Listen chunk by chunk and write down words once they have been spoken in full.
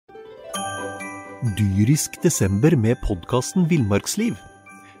Dyrisk desember med podcasten Villmarksliv.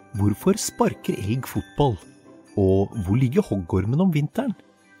 Hvorfor sparker elg fotball? Og hvor ligger hoggormen om vinteren?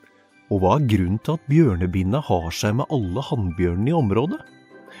 Og hva grunnen til at bjørnebinna har seg med alle hannbjørnene i området?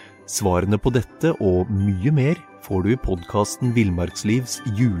 Svarene på dette og mye mer får du i podcasten Villmarkslivs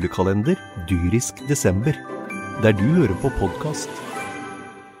julekalender Dyrisk desember, der du hører på podcast.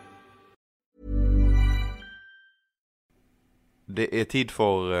 Det tid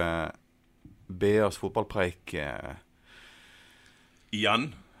for BAs fotballpreik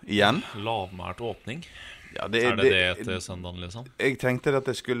igjen. Lavmælt åpning. Ja, det etter søndagen, liksom? Jeg tenkte at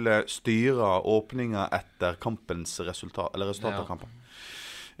jeg skulle styre åpninga etter kampens resultat, eller resultatet av kampen.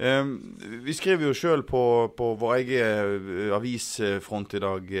 Vi skriver jo selv på vår egen avisfront i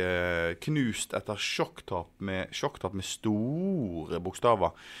dag, knust etter sjokktap med store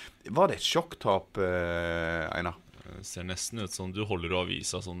bokstaver. Var det et sjokktap, Einar? Det ser nesten ut som du holder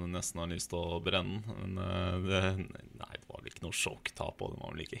avisa som du nesten har lyst til å brenne. Men det var vel ikke noe sjokktap, og det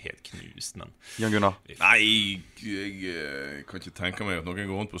var vel ikke helt knust, men... Jan Gunnar? Nei, jeg kan ikke tenke meg at noen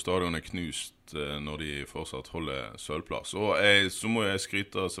går rundt på stadion knust når de fortsatt holder sølvplass. Og så må jeg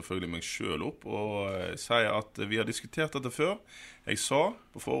skryte selvfølgelig meg selv opp og si at vi har diskutert dette før. Jeg sa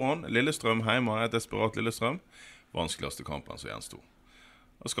på forhånd, Lillestrøm hjemme, et desperat Lillestrøm, vanskeligste kampen som gjenstod.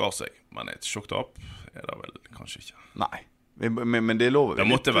 Det skar seg, men et sjokktap det vel kanskje ikke. Nei, men det lover vi. Det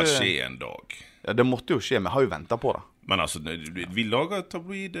måtte vel skje en dag. Ja, det måtte jo skje, vi har jo ventet på det. Men altså, vi lager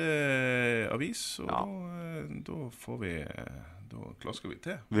tabloid-avis, og da får vi, da klasker vi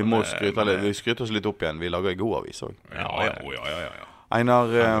til. Vi må vi skryter oss litt opp igjen, vi lager en god avis også. Ja. Einar,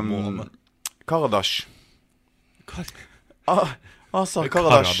 Karadash.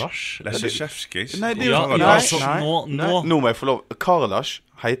 Karadash. Lesjevskis. Nei, det er jo Karadash. Nå må jeg få lov. Karadash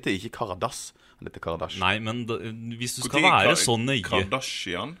heter ikke Karadas. Han heter Karadash. Nei, men hvis du skal være så nøye...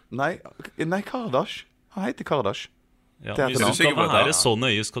 Kardashian? Nei, Karadash. Han heter Karadash. Ja, hvis du skal være så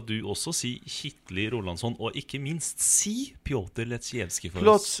nøye, skal du også si Hitli Rolandsson, og ikke minst si Pjotr Letsjevskij for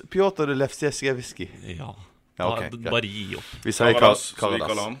oss. Pjotr Letsjevskij. Ja, okay, bare gi opp. Vi sier Karadas.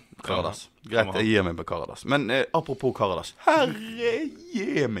 Greit, jeg gir meg på Karadas. Men apropos Karadas, herre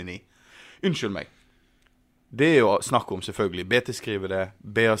jemini. Unnskyld meg. Det er jo snakk om selvfølgelig. BT skriver det,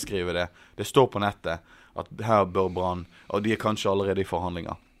 BA skriver det. Det står på nettet at her bør Brann, og de er kanskje allerede i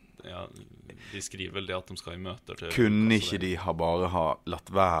forhandlinger. Ja, de skriver vel det at de skal i møter til... Kunne ikke de bare ha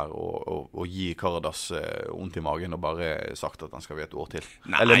latt være å gi Karadas ondt i magen og bare sagt at han skal være et år til?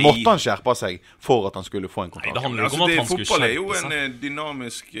 Nei. Eller måtte han skjerpe seg for at han skulle få en kontrakt? Nei, det handler jo om at han skulle skjerpe seg. Fotball er jo en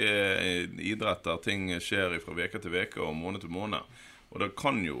dynamisk idrett der ting skjer fra veke til veke og måned til måned. Og det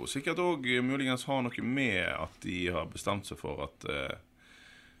kan jo sikkert også muligens ha noe med at de har bestemt seg for at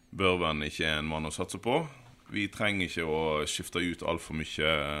Børven ikke er en mann å satse på. Vi trenger ikke å skifte ut alt for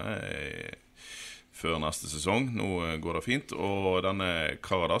mye før neste sesong. Nå går det fint. Og denne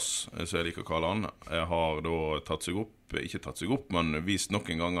Karadas, som jeg liker å kalle han, har da ikke tatt seg opp, men vist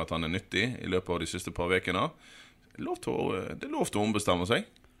nok en gang at han er nyttig i løpet av de siste par vekene. Det er lov til å ombestemme seg.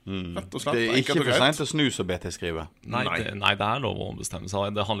 Rett og slett. Det er ikke for sent å snu, som BT skriver. Nei, det er lov å ombestemme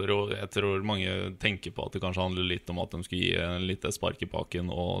seg. Det handler jo, jeg tror mange tenker på at det kanskje handler litt om at de skulle gi en litt spark i pakken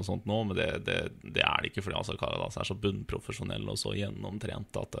og sånt nå, men det er det ikke, fordi altså Karadas er så bunnprofesjonell og så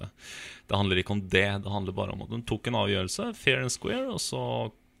gjennomtrent at det handler ikke om det. Det handler bare om at de tok en avgjørelse, fair and square, og så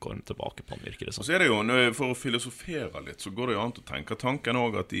går de tilbake på den, virker det sånn. Og så er det jo, for å filosofere litt, så går det jo an å tenke tanken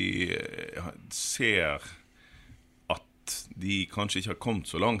også at de ser de kanskje ikke har kommet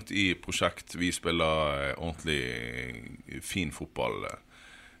så langt i prosjekt. Vi spiller ordentlig fin fotball.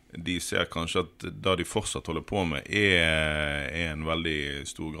 De ser kanskje at det de fortsatt holder på med er en veldig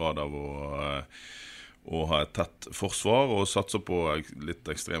stor grad av å ha et tett forsvar og satse på litt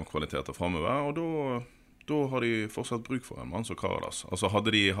ekstrem kvaliteter fremover, og da har de fortsatt bruk for en mann som Karadas. Altså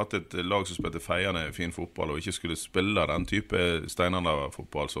hadde de hatt et lag som spilte feiende fin fotball og ikke skulle spille den type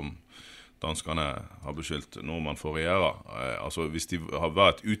steinalderfotball som danskene har beskyldt nordmann for å gjøre. Altså hvis de har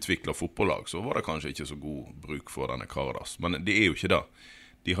vært utviklet fotballag, så var det kanskje ikke så god bruk for denne Karadas. Men det er jo ikke det.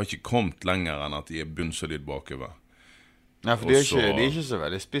 De har ikke kommet lenger enn at de er bunnsolid bakover. Nei, for de er ikke så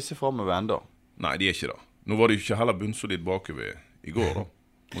veldig spisse fremover enda. Nei, de er ikke det. Nå var de ikke heller bunnsolid bakover i går da,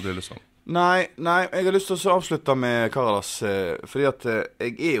 mot Lillestrøm. Nei, jeg har lyst til å avslutte med Karadas, fordi at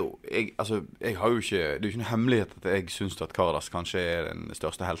jeg har jo ikke, det er jo ikke noe hemmelighet at jeg synes at Karadas kanskje er den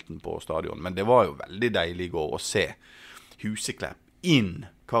største helten på stadion, men det var jo veldig deilig i går å se Huseklepp inn,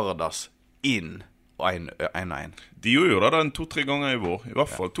 Karadas inn, og en. De gjorde jo det 2-3 ganger i vår, i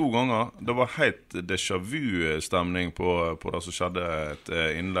hvert fall 2 ganger. Det var helt déjà vu-stemning på det som skjedde, et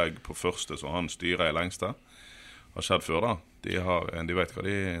innlegg på første som han styrer i lengste. har skjedd før da. De vet hva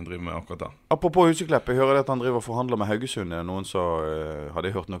de driver med akkurat der. Apropos Huseklepp, jeg hører at han driver og forhandler med Haugesund. Noen som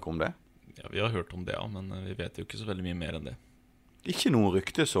hadde hørt noe om det? Ja, vi har hørt om det, ja, men vi vet jo ikke så veldig mye mer enn det. Ikke noen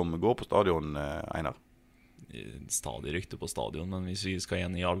rykte som går på stadion, Einar? Stadig rykte på stadion, men hvis vi skal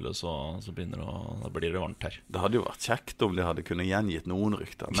igjen i alle, så da blir det varmt her. Det hadde jo vært kjekt om de hadde kunnet gjengitt noen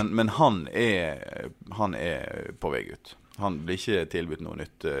rykter. Men han er på vei ut. Han blir ikke tilbudt noe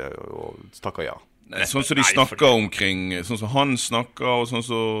nytt og takker ja. Nei, sånn som de snakker omkring, sånn som han snakker og sånn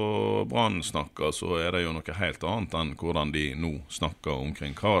som Brann snakker, så er det jo noe helt annet enn hvordan de nå snakker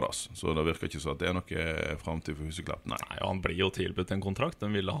omkring Karadas. Så det virker ikke så at det er noe fremtid for Huseklepp. Nei, han blir jo tilbudt en kontrakt.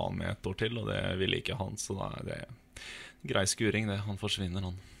 Den ville ha han med 1 år til, og det ville ikke han. Så da er det grei skuring det. Han forsvinner,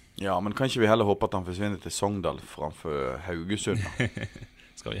 han. Ja, men kan ikke vi heller håpe at han forsvinner til Sogndal framfor Haugesund?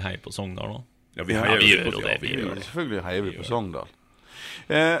 Skal vi heie på Sogndal nå? Ja, vi gjør jo det. Selvfølgelig heier vi på Sogndal.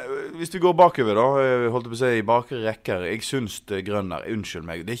 Hvis vi går bakover da, holdt jeg på å si i bakre rekker, jeg synes Grønner, unnskyld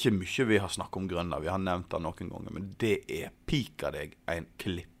meg, det er ikke mye vi har snakket om Grønner, vi har nevnt det noen ganger, men det pika deg en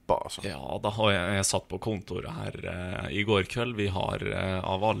klippa, altså. Ja, da har jeg satt på kontoret her i går kveld. Vi har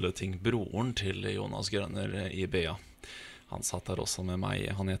av alle ting broren til Jonas Grønner i BA. Han satt her også med meg.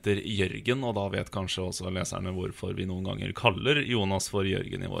 Han heter Jørgen, og da vet kanskje også leserne hvorfor vi noen ganger kaller Jonas for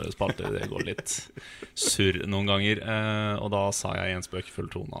Jørgen i våre spalter. Det går litt surr noen ganger. Og da sa jeg i en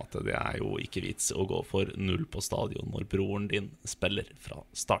spøkefull tone at det er jo ikke vits å gå for 0 på stadion når broren din spiller fra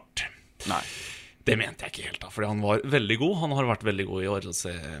start. Nei. Det mente jeg ikke helt da, fordi han var veldig god. Han har vært veldig god i år, så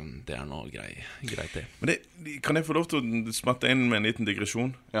det er noe greit det. Men kan jeg få lov til å smette inn med en liten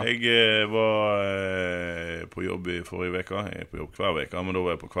digresjon? Ja. Jeg var på jobb i forrige veka. Jeg er på jobb hver veka, men da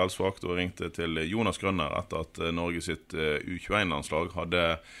var jeg på kveldsvakt og ringte til Jonas Grønner etter at Norge sitt U21-landslag hadde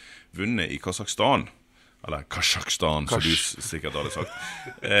vunnet i Kazakhstan. Eller Kazakhstan, som du sikkert hadde sagt.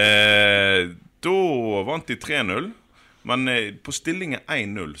 Da vant de 3-0. Men på stillingen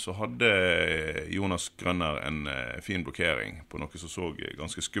 1-0 så hadde Jonas Grønner en fin blokkering på noe som så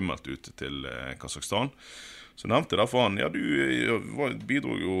ganske skummelt ut til Kazakhstan. Så nevnte jeg derfor han, ja, du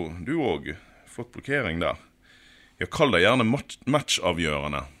bidrog jo, du også, fått blokkering der. Jeg kaller det gjerne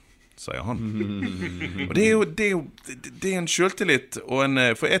matchavgjørende, sier han. Og det er en selvtillit,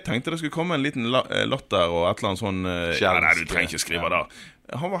 for jeg tenkte det skulle komme en liten latter og et eller annet sånn, ja, nei, du trenger ikke skrive der.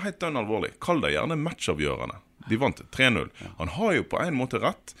 Han var helt dønn alvorlig. Kall det gjerne matchavgjørende. De vant 3-0. Han har jo på en måte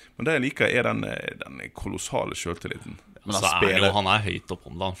rett, men det jeg liker er den kolossale selvtilliten. Men han er høyt opp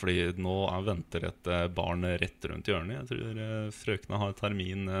om da, fordi nå venter et barn rett rundt hjørnet. Jeg tror frøkene har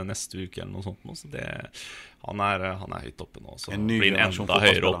termin neste uke eller noe sånt nå, så han er høyt oppe nå, så blir enda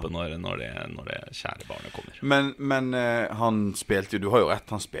høyere oppe når det kjære barnet kommer. Men han spilte jo, du har jo rett,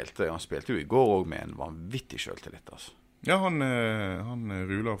 han spilte jo i går også med en vanvittig selvtillit, altså. Ja, han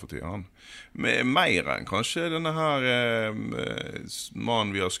ruler for tiden, han. Mer enn kanskje denne her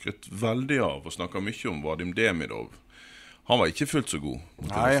mannen vi har skrytt veldig av og snakket mye om, Vadim Demidov. Han var ikke fullt så god.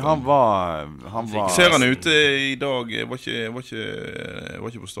 Nei, han var ser han ute i dag. Jeg var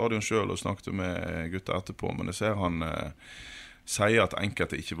ikke på stadion selv og snakket med gutter etterpå, men jeg ser han sier at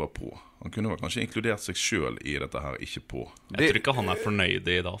enkelte ikke var på. Han kunne vel kanskje inkludert seg selv i dette her, ikke på. Jeg tror ikke han er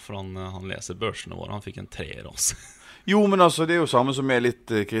fornøyd i dag, for han leser børsene våre. Han fikk en 3 også. Jo, men altså, det er jo samme som er litt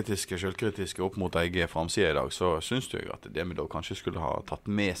selvkritiske opp mot egen framside i dag, så synes du jo at Demidov kanskje skulle ha tatt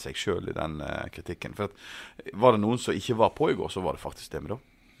med seg selv i den kritikken. For var det noen som ikke var på i går, så var det faktisk Demidov.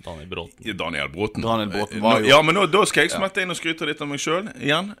 Daniel Bråten. Ja, Daniel Bråten var jo... Ja, men da skal jeg smette inn og skryte litt av meg selv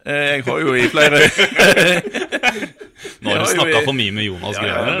igjen. Jeg har jo i flere... Nå har du snakket for mye med Jonas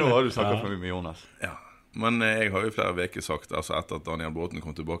Grønner. Ja, nå har du snakket for mye med Jonas. Ja. Men jeg har jo flere veker sagt, altså etter at Daniel Bråten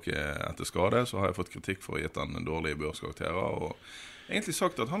kom tilbake etter skade, så har jeg fått kritikk for å gitt han dårlige børskarakterer, og egentlig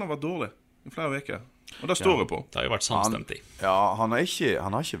sagt at han har vært dårlig i flere veker. Og det står jeg på. Det har jo vært samstemt i. Ja, han har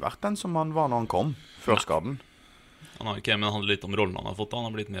ikke vært den som han var når han kom, før skaden. Han har ikke, men det handler litt om rollen han har fått. Han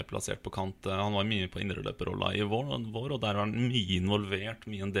har blitt mer plassert på kant. Han var mye på indreløperrolla i vår, og der var han mye involvert,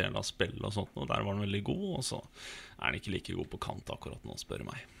 mye en del av spillet og sånt, og der var han veldig god, og så er han ikke like god på kant akkurat nå, spør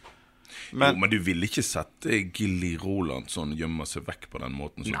meg. Men du vil ikke sette Gilly Rolandsson gjemme seg vekk på den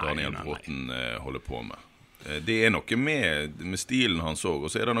måten som Daniel Bråten holder på med. Det er noe med stilen han så,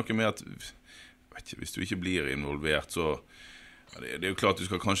 og så er det noe med at vet ikke, hvis du ikke blir involvert, så det er jo klart du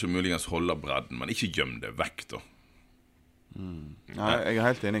skal kanskje muligens holde bredden, men ikke gjemme det vekk da. Nei, jeg er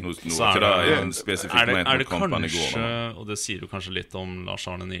helt enig. Så er det kanskje, og det sier jo kanskje litt om Lars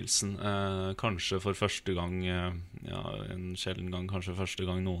Arne Nilsen, kanskje for første gang, ja, en sjelden gang, kanskje første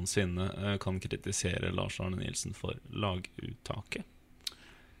gang noensinne, kan kritisere Lars Arne Nilsen for laguttaket.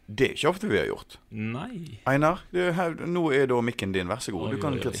 Det er ikke ofte vi har gjort. Nei. Einar, nå er da mikken din, vær så god. Du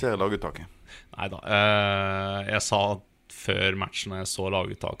kan kritisere laguttaket. Neida, jeg sa før matchen når jeg så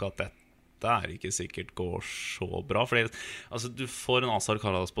laguttaket at dette ikke sikkert går så bra. Fordi altså, du får en Azar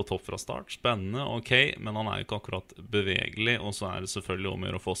Karadas på topp fra start. Spennende, ok, men han ikke akkurat bevegelig. Og så det selvfølgelig om å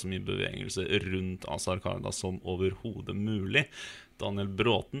gjøre å få så mye bevegelse rundt Azar Karadas som overhodet mulig. Daniel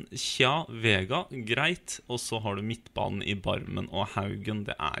Bråten, tja, Vega, greit. Og så har du midtbanen i Barmen og Haugen.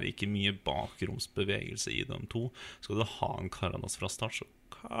 Det ikke mye bakromsbevegelse i dem to. Skal du ha en Karadas fra start, så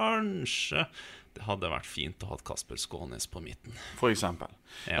kanskje det hadde vært fint å ha Kasper Skånes på midten. For eksempel.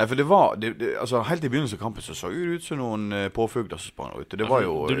 Ja. Nei, for det var, altså helt i begynnelsen av kampen så det ut som noen påfugler som sprang ut. Det var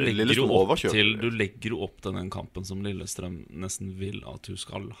jo Lillestrøm overkjørt. Du legger jo opp til den kampen som Lillestrøm nesten vil at du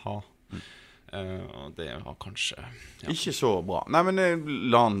skal ha. Og det var kanskje ikke så bra. Nei, men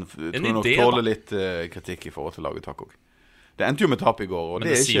Lan tror nok tåle litt kritikk i forhold til laguttaket også. Det endte jo med tap i går, og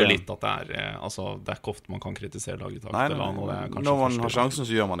men det sier jo litt at altså, det ikke ofte man kan kritisere laguttaket. Nei, når man har sjansen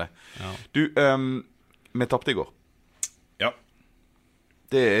så gjør man det. Ja. Du, vi tappte i går. Ja.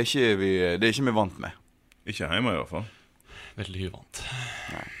 Det ikke vi vant med. Ikke hjemme i hvert fall. Veldig uvant.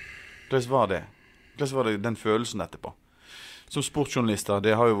 Nei. Hvordan var det? Hvordan var det den følelsen etterpå? Som sportsjournalister,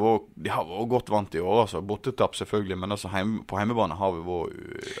 det har vært godt vant i år, altså. Bortetapp selvfølgelig, men altså på hjemmebane har vi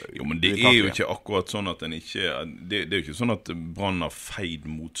vært jo, men det jo ikke akkurat sånn at det jo ikke sånn at Brann har feid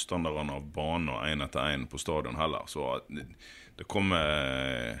motstanderne av banen og en etter en på stadion heller, så det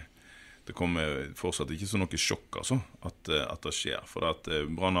kommer fortsatt ikke så noe sjokk, altså, at det skjer, for at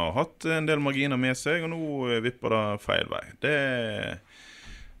Brann har hatt en del marginer med seg, og nå vipper det feil vei.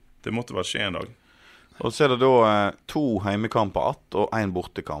 Det måtte vært skje en dag. Og så det da 2 heimekamper att og 1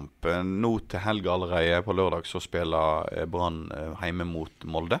 bortekamp. Nå til helga allerede på lørdag så spiller Brann heime mot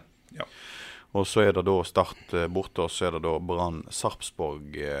Molde. Ja. Og så det da Start borte, og så det da Brann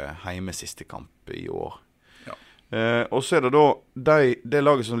Sarpsborg heime siste kamp i år. Ja. Og så det da det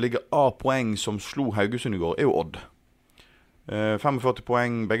laget som ligger av poeng som slo Haugesund i går, jo Odd. 45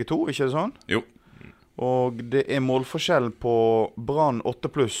 poeng begge to, ikke det sånn? Jo. Og det målforskjell på Brann 12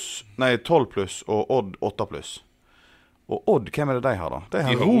 pluss og Odd 8 pluss. Og Odd, hvem det de har da? De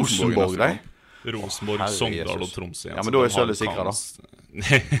har Rosenborg, de. Rosenborg, Sogndal og Tromsø. Ja, men da sølvet sikret da.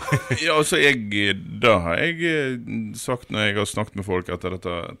 Ja, altså da har jeg sagt når jeg har snakket med folk etter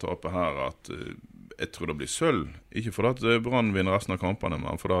dette tapet her, at jeg tror det blir sølv. Ikke for at Brann vinner resten av kampene,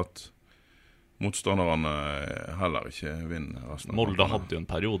 men for at motstanderne heller ikke vinner resten av Molde hadde jo en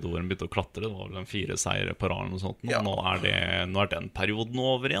periode hvor de begynte å klatre. Det var vel en 4 seire på rad og sånt. Ja. Nå den perioden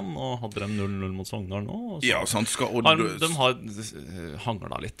over igjen. Og hadde de 0-0 mot Sogndal nå. Ja, sant. Skal Odd... De har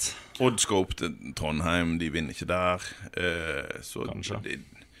hanglet litt. Odd skal opp til Trondheim. De vinner ikke der. Så kanskje.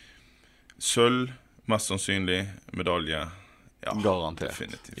 Sølv, mest sannsynlig. Medalje. Ja, garantert.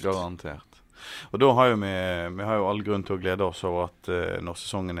 Definitivt. Garantert. Og da har vi har jo all grunn til å glede oss over at når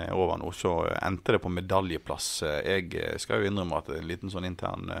sesongen over nå, så endte det på medaljeplass. Jeg skal jo innrømme at en liten sånn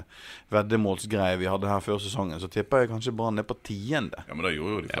intern veddemålsgreie vi hadde her før sesongen, så tipper jeg kanskje Brann på 10. Ja, men det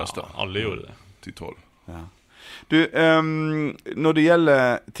gjorde jo de fleste. Ja, alle gjorde det. 10-12. Ja. Du, når det gjelder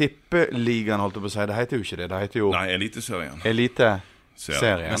tippeligaen, holdt jeg på å si, det heter jo ikke det. Det heter jo... Nei, Eliteserien.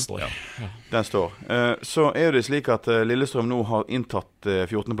 Serien. Den står. Så jo det slik at Lillestrøm nå har inntatt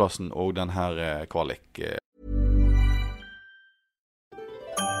 14. plassen og den her kvalik.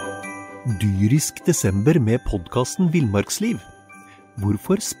 Dyrisk desember med podcasten Villmarksliv.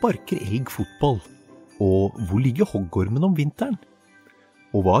 Hvorfor sparker elg fotball? Og hvor ligger hoggormen om vinteren?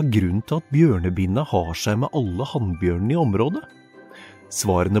 Og hva grunnen til at bjørnebinna har seg med alle hannbjørnene i området?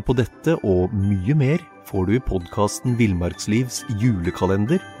 Svarene på dette og mye mer får du i podcasten Villmarkslivs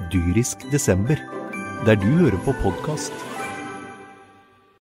julekalender Dyrisk desember, der du hører på podcast.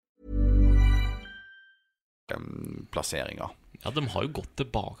 Plasseringer. Ja, de har jo gått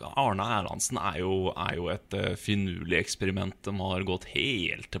tilbake. Arne Erlandsen jo et finurlig eksperiment. De har gått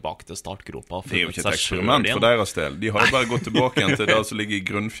helt tilbake til startgropa. Det jo ikke et eksperiment for deres del. De har jo bare gått tilbake igjen til det som ligger i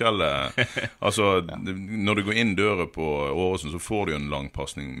grunnfjellet. Altså, når du går inn døra på Åresen, så får du en lang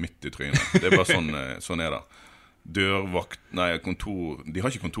passning midt i trynet. Det bare sånn det. Dørvakt, kontor. De har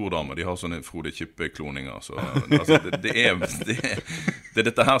ikke kontordamer, de har sånne Frode Kippe-kloninger. Så, altså, det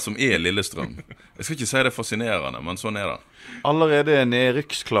dette her som Lillestrøm. Jeg skal ikke si det fascinerende, men sånn det. Allerede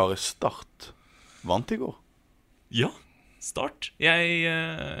nedrykksklare Start vant i går. Ja. Start. Jeg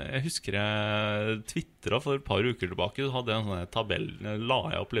husker jeg twitret for et par uker tilbake. Så hadde jeg en sånn tabell.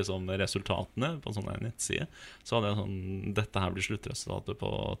 La jeg opp liksom resultatene på en sånn nettside. Så hadde jeg sånn, dette her blir sluttresultatet på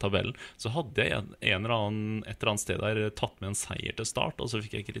tabellen. Så hadde jeg et eller annet sted der tatt med en seier til Start. Og så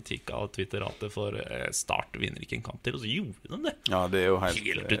fikk jeg kritikk av Twitteratet for Start vinner ikke en kamp til. Og så gjorde de det. Ja, det er jo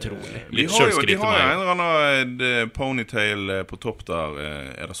helt utrolig. De har jo en eller annen ponytail på topp der.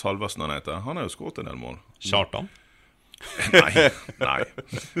 Det Salvesen han heter? Han har jo skåret en del mål. Kjartan? Nei.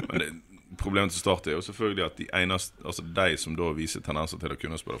 Men problemet til Start er jo selvfølgelig at de som da viser tendenser til å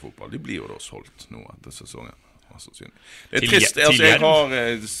kunne spille fotball, de blir jo da solgt nå etter sesongen. Det trist. Nå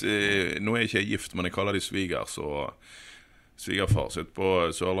er ikke jeg gift, men jeg kaller de svigers, og svigerfar sitter på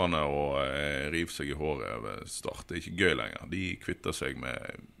Sørlandet og river seg i håret over Start. Det er ikke gøy lenger. De kvitter seg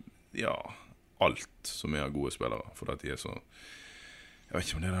med alt som er gode spillere, for at de så. Jeg vet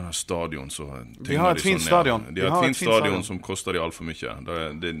ikke om det denne stadion så de har et fint stadion. De har et fint stadion som koster de alt for mye.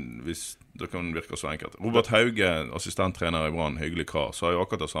 Det kan virke så enkelt. Robert Hauge, assistenttrener i Brann, hyggelig kar, sa jo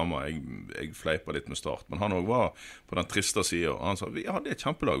akkurat det samme. Jeg fleiper litt med Start, men han også var på den triste siden. Han sa, vi hadde et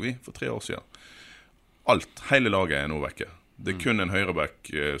kjempelag for 3 år siden. Hele laget er nå vekke. Det er kun en høyreback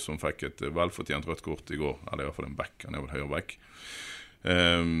som fikk et velfortjent rødt kort i går. Eller i hvert fall en back, han er vel høyreback.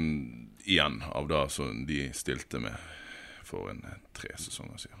 Igjen av det som de stilte med for 3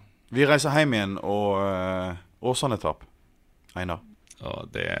 sesonger siden. Vi reiser hjem igjen, og Åsane-tap. Einar. Ja,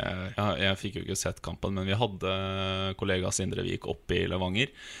 jeg fikk jo ikke sett kampen, men vi hadde kollega Sindre Vik oppe i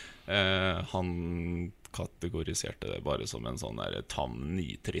Levanger. Han kategoriserte det bare som en sånn der tam,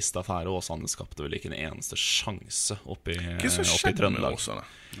 nitrist affære. Åsane skapte vel ikke en eneste sjanse oppe i Trøndelag.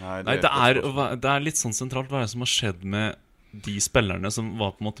 Nei, det er litt sånn sentralt hva som har skjedd med de spillerne som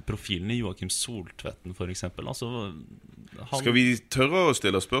var på en måte profilen i Joakim Soltvetten for eksempel. Skal vi tørre å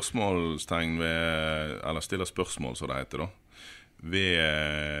stille spørsmålstegn eller stille spørsmål, så det heter da,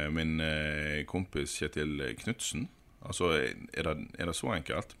 ved min kompis Kjetil Knudsen? Er det så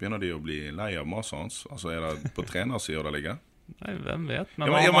enkelt? Begynner de å bli lei av maset hans? Er det på trenersiden det ligger? Nei, hvem vet?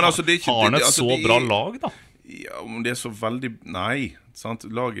 Men har han et så bra lag da? Ja, om det er så veldig. Nei, sant?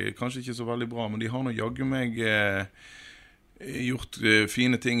 Laget er kanskje ikke så veldig bra, men de har nå jaggu meg gjort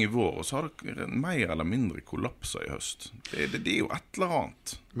fine ting i vår, og så har det mer eller mindre kollapset i høst. Det er jo et eller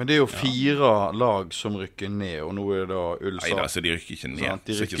annet. Men det er jo 4 lag som rykker ned, og nå er det da Ulsa. Nei, de rykker ikke ned.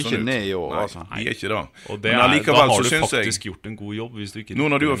 De rykker ikke ned i år, altså. Nei, de er ikke da. Og da har du faktisk gjort en god jobb hvis du ikke. Nå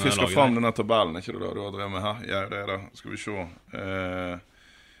når du har fisket frem denne tabellen, ikke det da du har drevet med her? Ja, det er det. Skal vi se.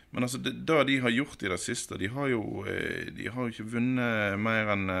 Men det de har gjort i det siste, de har jo ikke vunnet mer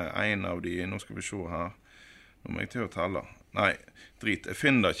enn en av de. Nå skal vi se her. Nå må jeg til å telle. Nei, drit, jeg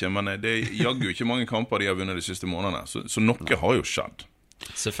finner det ikke, men det jagger jo ikke mange kamper de har vunnet de siste månedene, så noe har jo skjedd.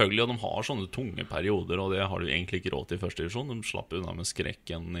 Selvfølgelig, og de har sånne tunge perioder, og det har de egentlig ikke råd til i første divisjon. De slapp unna med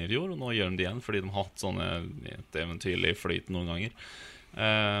skrekken i fjor, og nå gjør de det igjen, fordi de har hatt sånne et eventyrlig flyt noen ganger.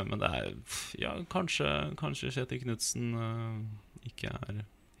 Men det kanskje Kjetil Knudsen ikke er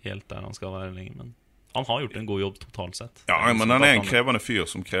helt der han skal være lenger, men han har gjort en god jobb totalt sett. Ja, men han er en krevende fyr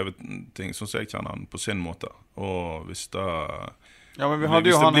som krever ting, sånn som jeg kjenner han på sin måte. Og hvis det blir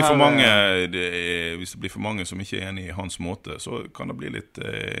for mange som ikke er enig i hans måte, så kan det bli litt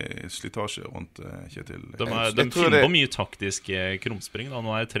slitasje rundt Kjetil. De finner på mye taktiske krumspring da.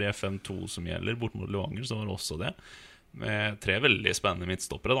 Nå er 3-5-2 som gjelder. Bort mot Levanger så var det også det, med 3 veldig spennende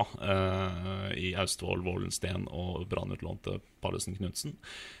midtstoppere da, i Austevoll, Vålensten og brannutlånte Pallesen Knudsen.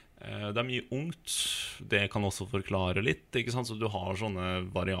 Det er mye ungt. Det kan også forklare litt, ikke sant? Så du har sånne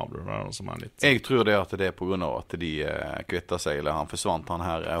variabler der som er litt. Jeg tror det at det er på grunn av at de kvitter seg, eller han forsvant, han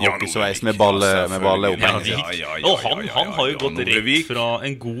her hockeysveis med balle opp. Og han har jo gått rett fra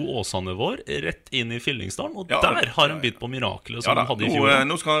en god Åsane-vår rett inn i Fyllingsdalen, og der har han bitt på miraklet som han hadde i fjor.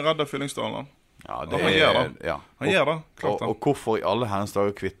 Nå skal han redde Fyllingsdalen. Ja, han gjør det. Klart og hvorfor i alle herrens dager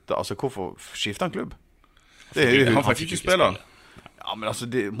kvitte? Altså, hvorfor skifter han klubb? Han fikk ikke spille. Ja, men altså,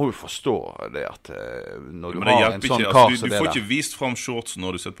 det må jo forstå det at når du har en sånn kar som det der. Du får ikke vist frem shorts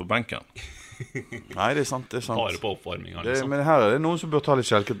når du sitter på benken. Nei, det er sant. Bare på oppvarmingen, liksom. Men her er det noen som bør ta litt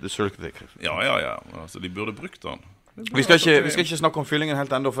selvkritikk. Ja. Altså, de burde brukt den. Vi skal ikke snakke om fyllingen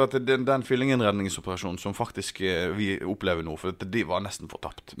helt enda, for at den fyllingenredningsoperasjonen som faktisk vi opplever nå, for de var nesten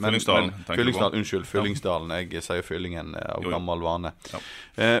fortapt. Fyllingsdalen, jeg sier fyllingen av gammel vane.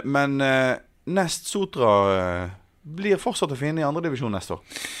 Men Nest Sotra blir fortsatt å finne i andre divisjon neste år.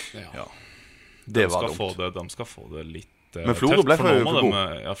 Ja. Det var dumt. De skal få det litt men Florø ble for god.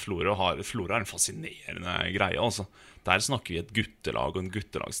 Florø er en fascinerende greie, altså. Der snakker vi et guttelag og en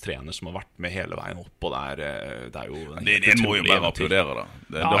guttelagstrener som har vært med hele veien opp, og det er jo det må jo bare applaudere da.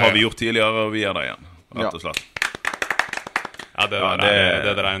 Det har vi gjort tidligere, og vi gjør det igjen, rett og slett. Ja,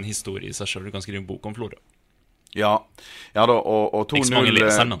 det der en historie I seg selv. Du kan skrive en bok om Florø. Ja da, og 2-0 Ikke så mange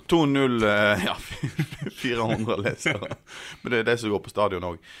leser, men 2-0, ja, 400 leser. Men det det som går på stadion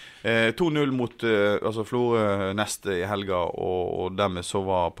også. 2-0 mot altså Florø neste I helga, og dermed så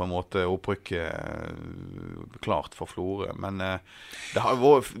var på en måte opprykket klart for Florø. Men det er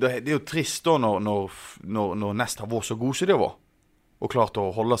jo trist da når Nest har vært så god som det var, og klart å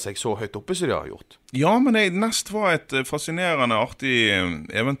holde seg så høyt oppe som de har gjort. Ja, men Nest var et fascinerende, artig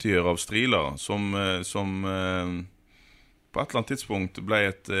eventyr av striler, som på et eller annet tidspunkt ble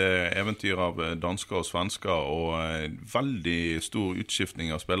et eventyr av dansker og svensker, og veldig stor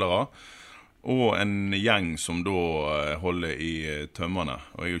utskiftning av spillere, og en gjeng som da holder I tømmerne.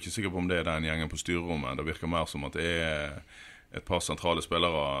 Og jeg jo ikke sikker på om det den gjengen på styrerommet. Det virker mer som at det et par sentrale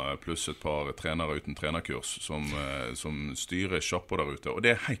spillere pluss et par trenere uten trenerkurs som styrer kjapper der ute, og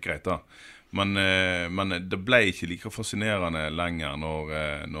det helt greit da. Men det ble ikke like fascinerende lenger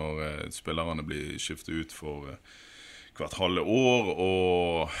når spillerne blir skiftet ut for hvert halve år,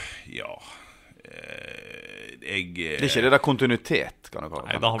 og ja... det ikke det der kontinuitet, kan du kalle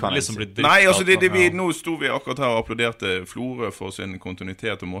det. Nei, det har liksom blitt Nei, altså nå stod vi akkurat her og applauderte Florø for sin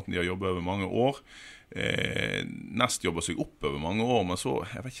kontinuitet og måten de har jobbet over mange år. Nest jobber seg opp over mange år, men så,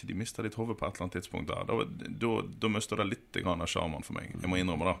 jeg vet ikke, de mistet litt hodet på et eller annet tidspunkt der. Da mistet det litt grann av charmen for meg. Jeg må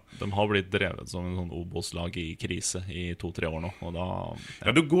innrømme det. De har blitt drevet som en sånn Obos-lag I krise I 2-3 år nå, og da...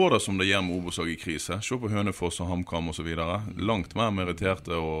 Ja, da går det som det gjør med Obos-lag I krise. Se på Hønefoss og HamKam og så videre. Langt mer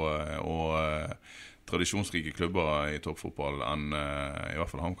meritterte og tradisjonsrike klubber I toppfotball enn I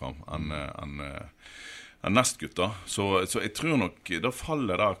hvert fall HamKam enn Nestgutta, så jeg tror nok da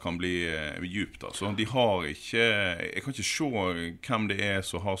fallet der kan bli djupt. Altså. De har ikke, jeg kan ikke se hvem det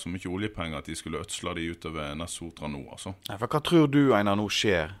som har så mye oljepenger at de skulle ødsle de utover Nest-Sotra nå. Altså. Ja, for hva tror du, Einar, nå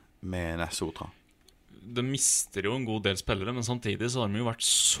skjer med Nest-Sotra? De mister jo en god del spillere, men samtidig så har de jo vært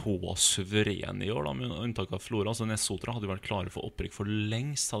så suverene I år da, med unntak av Flora. Altså Nest-Sotra hadde jo vært klare for opprykk for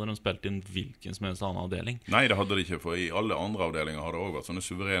lengst, hadde de spilt inn hvilken som helst annen avdeling. Nei, det hadde de ikke, for I alle andre avdelinger har det også vært sånne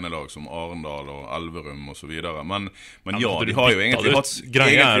suverene lag som Arendal og Elverum og så videre. Men ja, de har jo egentlig hatt,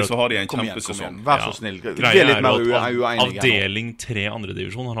 egentlig så har de en kjempesesong. Vær så snill, greia litt mer uenige. Avdeling 3 andre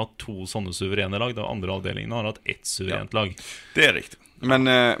divisjon har hatt 2 sånne suverene lag, de andre avdelingene har hatt 1 suverent lag. Det riktig. Men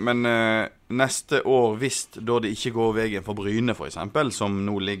neste år, hvis da det ikke går veien for Bryne for eksempel, som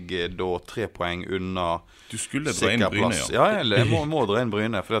nå ligger da 3 poeng unna du skulle dra inn Bryne, plass. Ja, jeg må dra inn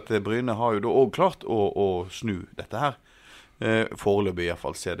Bryne, for at Bryne har jo da også klart å snu dette her. Foreløpig I hvert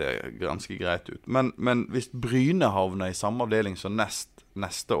fall ser det ganske greit ut. Men hvis Bryne havner I samme avdeling som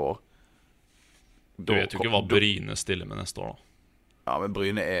neste år... Du vet jo ikke hva Bryne stiller med neste år da. Ja, men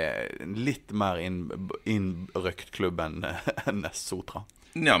Bryne litt mer innrøkt klubb enn Nest-Sotra.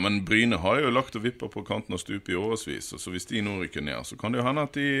 Ja, men Bryne har jo lagt og vippet på kanten og stup I åresvis, så hvis de nå rykker ned, så kan det jo hende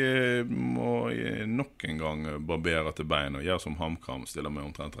at de må nok en gang barbere til bein og gjøre som HamKam, stiller med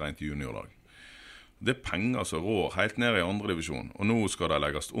omtrent rent juniorlag. Det penger som rår helt ned I andre divisjon, og nå skal det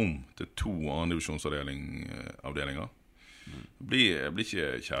legges om til 2 andre divisjonsavdelinger. Det blir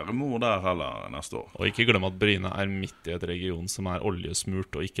ikke kjære mor der heller neste år. Og ikke glem at Bryne midt I et region som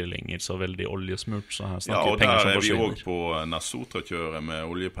oljesmurt og ikke lenger så veldig oljesmurt, så her snakker penger som forsvinner. Ja, og der vi også på Nest-Sotra-kjøret med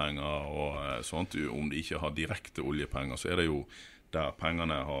oljepenger og sånt. Om de ikke har direkte oljepenger, så det jo der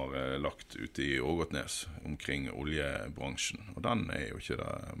pengene har lagt ut I Ågotnes omkring oljebransjen. Og den jo ikke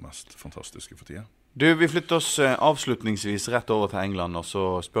det mest fantastiske for tiden. Du, vi flytter oss avslutningsvis rett over til England, og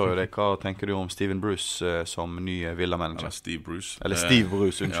så spør jeg deg, hva tenker du om Steven Bruce som ny Villa-manager? Eller Steve Bruce. Eller Steve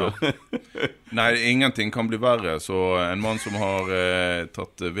Bruce, unnskyld. Ja. Nei, ingenting kan bli verre, så en mann som har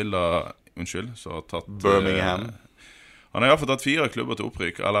tatt så har tatt Birmingham. Han har I hvert fall tatt 4 klubber til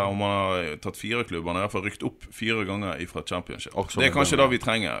opprykk, eller om han har tatt 4 klubber, han har I hvert fall rykt opp 4 ganger fra Championship. Det kanskje det vi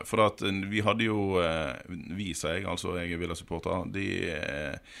trenger, for at vi hadde jo, altså jeg Villa-supporter, de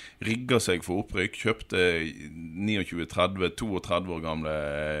rigget seg for opprykk, kjøpte 29, 30, 32 år gamle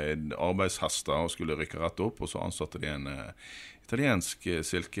arbeidshester og skulle rykke rett opp, og så ansatte de en italiensk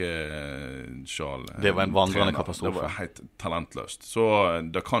silkesjal. Det var en vandrende katastrofe. Det var helt talentløst, så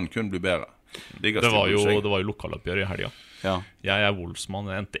det kan kun bli bedre. Det var jo lokaloppgjør I helga. Ja. Jeg Wolfsmann,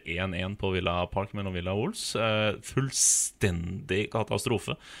 det endte 1-1 på Villa Park mellom Villa og Wolves. Fullstendig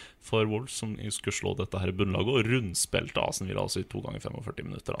katastrofe for Wolves som skulle slå dette her bunnlaget, og rundspilte Asen Villa altså I 2 ganger 45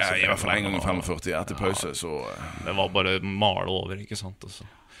 minutter. Altså. Ja, I hvert fall 1 ganger 45 etter pause, så... Det var bare male over, ikke sant? Altså.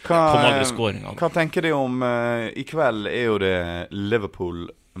 Kom aldri skåring av det. Hva tenker de om, I kveld jo det Liverpool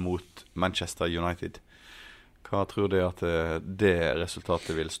mot Manchester United. Hva tror du at det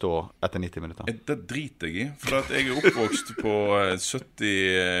resultatet vil stå etter 90 minutter? Det driter jeg i, for at jeg oppvokst på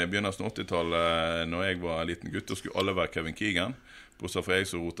begynnelsen av 80-tallet. Når jeg var en liten gutt, og skulle alle være Kevin Keegan. Bortsett fra jeg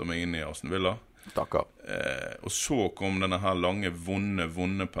som rotet meg inn i Aston Villa. Stakkar. Og så kom denne her lange,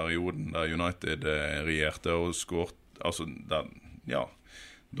 vonde perioden der United regjerte og skåret. Altså,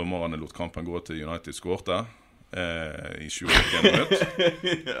 dommerne lot kampen gå til United skårte. I 21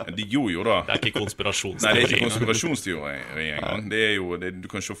 minutter. De gjorde jo da. Det ikke konspirasjonsteori. Nei, det ikke konspirasjonsteori engang. Det jo, du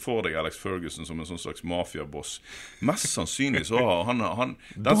kan se for deg Alex Ferguson som en sånn slags mafiaboss. Mest sannsynlig så har han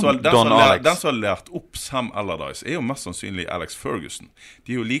den som har lært opp Sam Allardyce jo mest sannsynlig Alex Ferguson.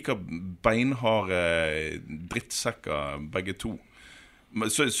 De jo like beinharde drittsekker begge to.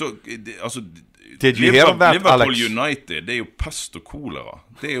 Altså Liverpool United, det jo pest og kolera.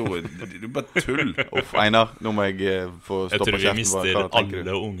 Det jo bare tull. Einar, nå må jeg få stoppe kjeften. Jeg tror vi mister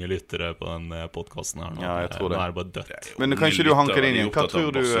alle unge lyttere på den podcasten her nå. Ja, jeg tror det. Nå det bare dødt. Men kan ikke du hanke det inn igjen? Hva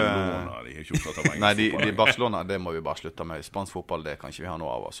tror du? Nei, de Barcelona, det må vi bare slutte med. Spansk fotball, det kan ikke vi ha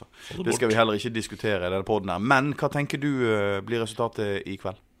noe av, altså. Det skal vi heller ikke diskutere i denne podden her. Men hva tenker du blir resultatet i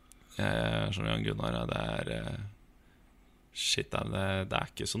kveld? Skjønner Jan Gunnar, det shit, det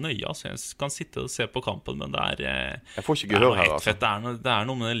ikke så nøye, altså. Jeg kan sitte og se på kampen, men det jeg får ikke gehør her, altså. Det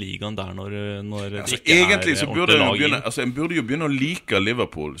noe med den ligaen der når det altså, ikke egentlig så burde en burde jo begynne å like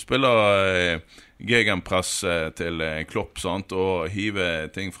Liverpool. Spiller gegenpress til Klopp, sant, og hive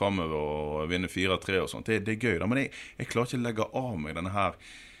ting fremover og vinne 4-3 og sånt. Det gøy da, men jeg klarer ikke å legge av meg denne her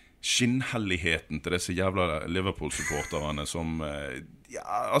skinnhelligheten til disse jævla Liverpool-supporterne som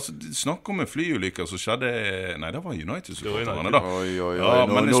altså, snakk om en flyulykke som skjedde. Nei, det var United-supporterne da. Ja,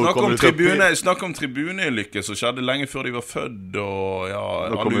 men snakk om tribuneelykke som skjedde lenge før de var født. Og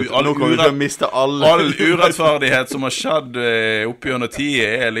nå kommer vi til å miste all urettferdighet som har skjedd opp gjennom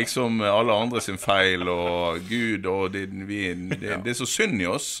tiden liksom alle andre sin feil. Og Gud, og det så synd i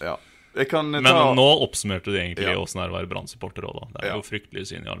oss. Ja. Men nå oppsummerte du egentlig hvordan det å være Brann-supporter også, da. Det jo fryktelig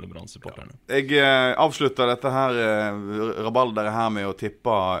synd i alle Brann-supporterne. Jeg avslutter dette her rabalderet her med å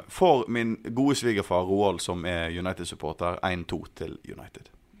tippe for min gode svigerfar Roald, som United-supporter, 1-2 til United.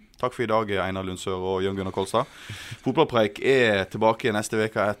 Takk for i dag, Einar Lundsør og Jan Gunnar Kolstad. Fotballpreik tilbake neste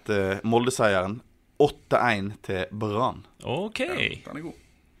veka etter Molde-seieren 8-1 til Brann. Ok. Ja, den god.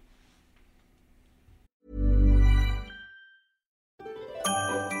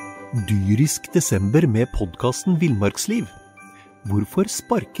 Dyrisk desember med podcasten Villmarksliv. Hvorfor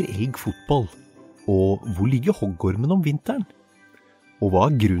sparker elg fotball? Og hvor ligger hoggormen om vinteren? Og hva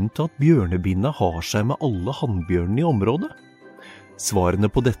grunnen til at bjørnebinna har seg med alle hannbjørnene i området?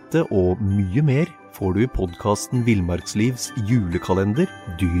 Svarene på dette og mye mer får du i podcasten Villmarkslivs julekalender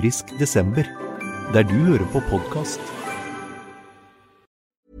Dyrisk desember, der du hører på podcast.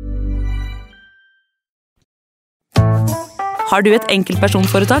 Har du et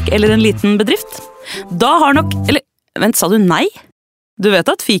enkeltpersonforetak eller en liten bedrift? Da har nok... Eller, vent, sa du nei? Du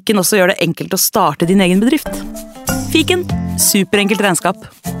vet at Fiken også gjør det enkelt å starte din egen bedrift. Fiken, superenkelt regnskap.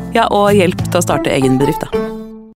 Ja, og hjelp til å starte egen bedrift, da.